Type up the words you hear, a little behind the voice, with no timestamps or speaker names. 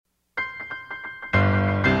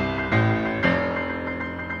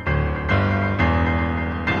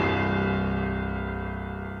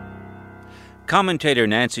Commentator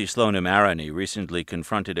Nancy Slonim Aronie recently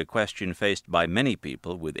confronted a question faced by many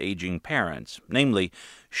people with aging parents, namely,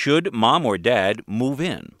 should mom or dad move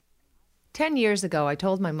in? 10 years ago, I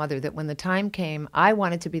told my mother that when the time came, I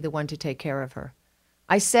wanted to be the one to take care of her.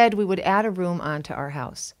 I said we would add a room onto our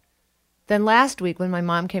house. Then last week, when my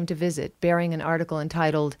mom came to visit, bearing an article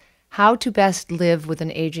entitled, How to Best Live with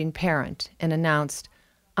an Aging Parent, and announced,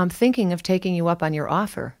 I'm thinking of taking you up on your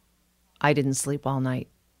offer, I didn't sleep all night.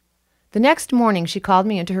 The next morning, she called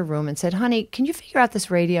me into her room and said, Honey, can you figure out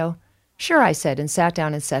this radio? Sure, I said, and sat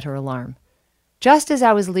down and set her alarm. Just as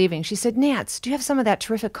I was leaving, she said, Nance, do you have some of that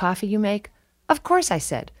terrific coffee you make? Of course, I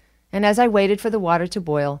said. And as I waited for the water to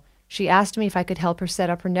boil, she asked me if I could help her set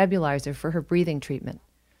up her nebulizer for her breathing treatment.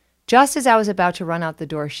 Just as I was about to run out the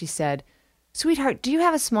door, she said, Sweetheart, do you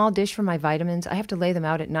have a small dish for my vitamins? I have to lay them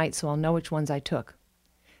out at night so I'll know which ones I took.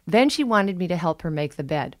 Then she wanted me to help her make the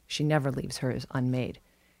bed. She never leaves hers unmade.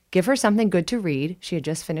 Give her something good to read, she had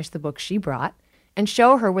just finished the book she brought, and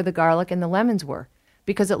show her where the garlic and the lemons were,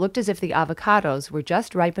 because it looked as if the avocados were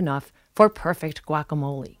just ripe enough for perfect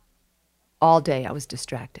guacamole. All day I was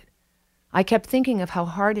distracted. I kept thinking of how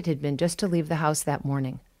hard it had been just to leave the house that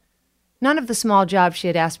morning. None of the small jobs she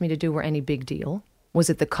had asked me to do were any big deal. Was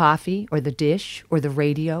it the coffee, or the dish, or the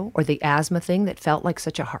radio, or the asthma thing that felt like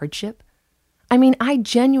such a hardship? I mean, I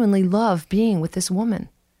genuinely love being with this woman.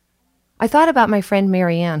 I thought about my friend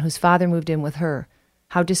Marianne, whose father moved in with her,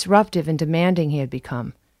 how disruptive and demanding he had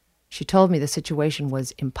become. She told me the situation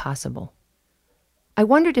was impossible. I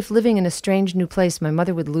wondered if living in a strange new place my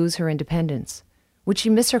mother would lose her independence. Would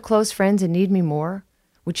she miss her close friends and need me more?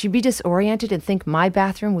 Would she be disoriented and think my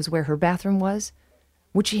bathroom was where her bathroom was?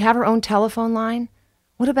 Would she have her own telephone line?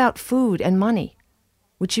 What about food and money?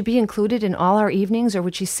 Would she be included in all our evenings, or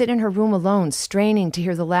would she sit in her room alone, straining to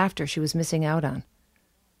hear the laughter she was missing out on?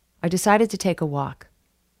 I decided to take a walk,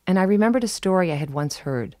 and I remembered a story I had once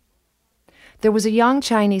heard. There was a young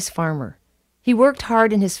Chinese farmer. He worked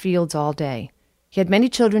hard in his fields all day. He had many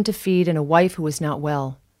children to feed and a wife who was not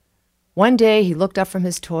well. One day he looked up from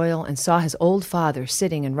his toil and saw his old father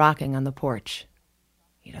sitting and rocking on the porch.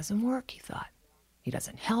 He doesn't work, he thought. He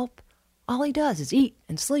doesn't help. All he does is eat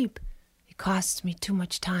and sleep. It costs me too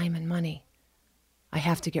much time and money. I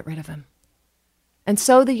have to get rid of him. And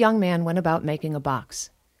so the young man went about making a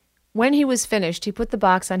box. When he was finished, he put the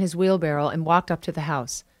box on his wheelbarrow and walked up to the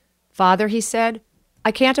house. Father, he said,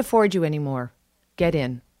 I can't afford you anymore. Get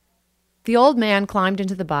in. The old man climbed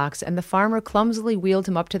into the box, and the farmer clumsily wheeled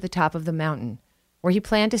him up to the top of the mountain, where he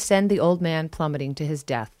planned to send the old man plummeting to his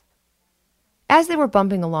death. As they were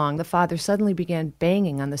bumping along, the father suddenly began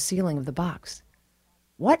banging on the ceiling of the box.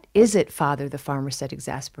 What is it, Father? The farmer said,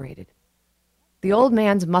 exasperated. The old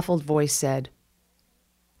man's muffled voice said,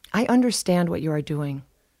 I understand what you are doing.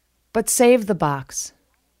 But save the box.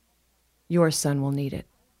 Your son will need it.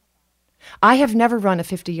 I have never run a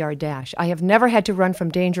 50-yard dash. I have never had to run from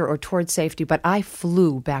danger or toward safety, but I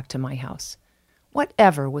flew back to my house.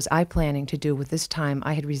 Whatever was I planning to do with this time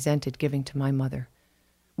I had resented giving to my mother?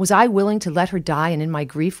 Was I willing to let her die and in my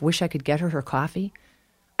grief wish I could get her coffee?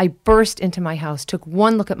 I burst into my house, took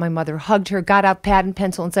one look at my mother, hugged her, got out pad and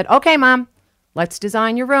pencil and said, Okay, Mom, let's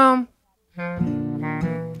design your room.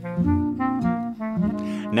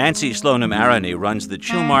 Nancy Slonim Aronie runs the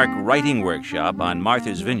Chilmark Writing Workshop on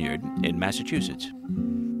Martha's Vineyard in Massachusetts.